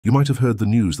You might have heard the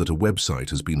news that a website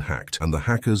has been hacked and the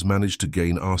hackers managed to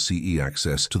gain RCE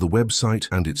access to the website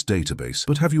and its database.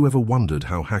 But have you ever wondered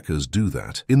how hackers do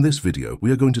that? In this video,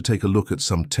 we are going to take a look at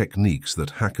some techniques that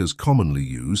hackers commonly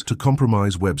use to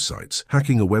compromise websites.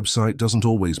 Hacking a website doesn't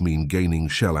always mean gaining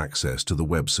shell access to the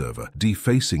web server.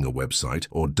 Defacing a website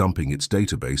or dumping its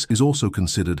database is also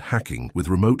considered hacking, with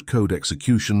remote code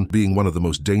execution being one of the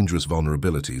most dangerous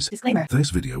vulnerabilities. Disclaimer.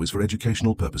 This video is for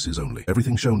educational purposes only.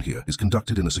 Everything shown here is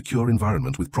conducted in a secure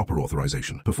environment with proper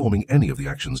authorization. Performing any of the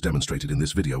actions demonstrated in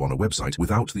this video on a website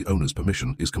without the owner's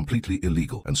permission is completely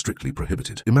illegal and strictly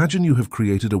prohibited. Imagine you have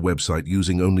created a website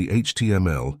using only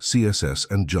HTML, CSS,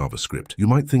 and JavaScript. You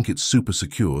might think it's super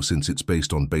secure since it's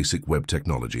based on basic web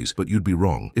technologies, but you'd be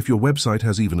wrong. If your website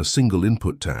has even a single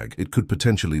input tag, it could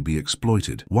potentially be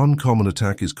exploited. One common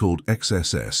attack is called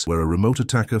XSS, where a remote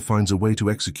attacker finds a way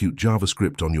to execute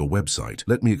JavaScript on your website.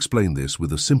 Let me explain this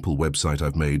with a simple website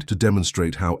I've made to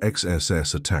demonstrate how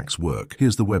XSS attacks work.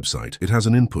 Here's the website. It has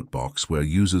an input box where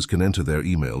users can enter their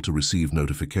email to receive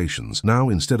notifications. Now,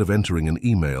 instead of entering an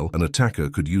email, an attacker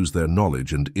could use their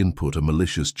knowledge and input a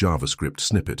malicious JavaScript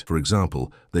snippet. For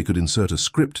example, they could insert a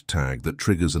script tag that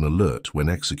triggers an alert when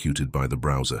executed by the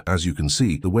browser. As you can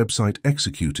see, the website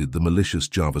executed the malicious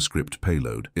JavaScript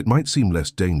payload. It might seem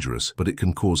less dangerous, but it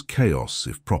can cause chaos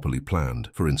if properly planned.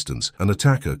 For instance, an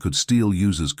attacker could steal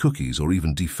users' cookies or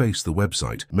even deface the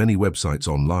website. Many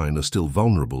websites online are still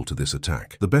vulnerable to this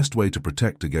attack. The best way to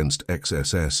protect against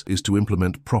XSS is to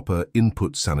implement proper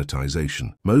input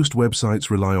sanitization. Most websites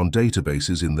rely on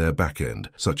databases in their backend,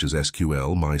 such as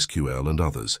SQL, MySQL, and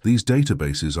others. These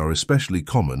databases are especially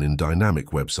common in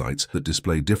dynamic websites that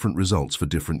display different results for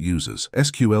different users.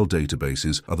 SQL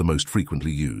databases are the most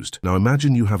frequently used. Now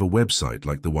imagine you have a website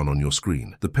like the one on your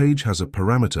screen. The page has a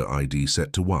parameter ID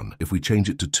set to 1. If we change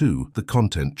it to 2, the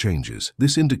content changes.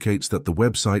 This indicates that the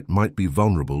website might be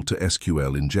vulnerable to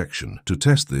SQL injection. To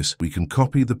test this, we can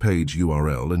copy the page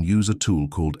URL and use a tool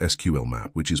called SQLmap,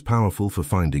 which is powerful for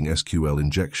finding SQL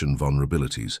injection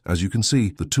vulnerabilities. As you can see,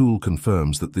 the tool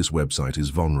confirms that this website is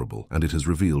vulnerable, and it has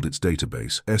revealed its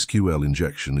database. SQL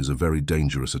injection is a very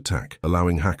dangerous attack,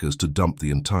 allowing hackers to dump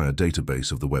the entire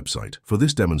database of the website. For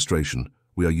this demonstration,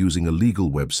 we are using a legal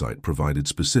website provided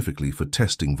specifically for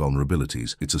testing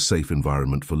vulnerabilities. It's a safe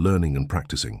environment for learning and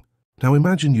practicing. Now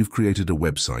imagine you've created a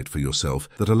website for yourself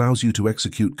that allows you to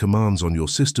execute commands on your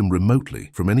system remotely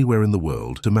from anywhere in the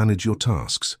world to manage your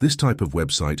tasks. This type of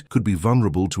website could be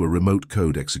vulnerable to a remote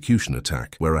code execution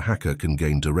attack, where a hacker can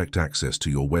gain direct access to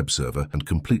your web server and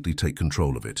completely take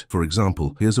control of it. For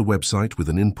example, here's a website with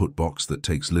an input box that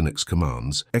takes Linux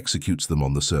commands, executes them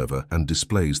on the server, and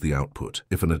displays the output.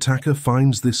 If an attacker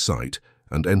finds this site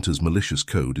and enters malicious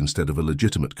code instead of a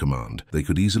legitimate command, they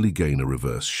could easily gain a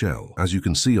reverse shell. As you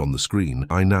can see on the screen,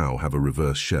 I now have a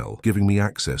reverse shell, giving me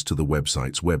access to the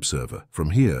website's web server. From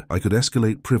here, I could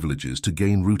escalate privileges to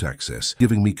gain root access,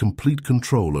 giving me complete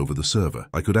control over the server.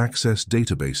 I could access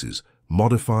databases,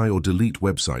 modify or delete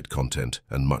website content,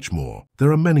 and much more.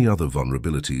 There are many other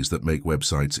vulnerabilities that make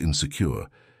websites insecure.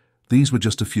 These were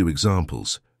just a few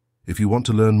examples. If you want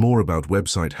to learn more about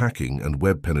website hacking and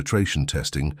web penetration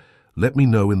testing, let me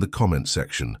know in the comment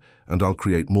section, and I'll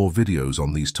create more videos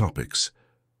on these topics.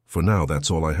 For now, that's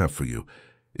all I have for you.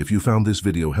 If you found this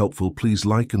video helpful, please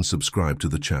like and subscribe to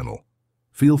the channel.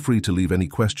 Feel free to leave any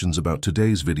questions about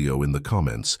today's video in the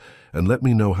comments, and let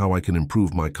me know how I can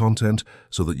improve my content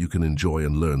so that you can enjoy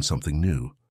and learn something new.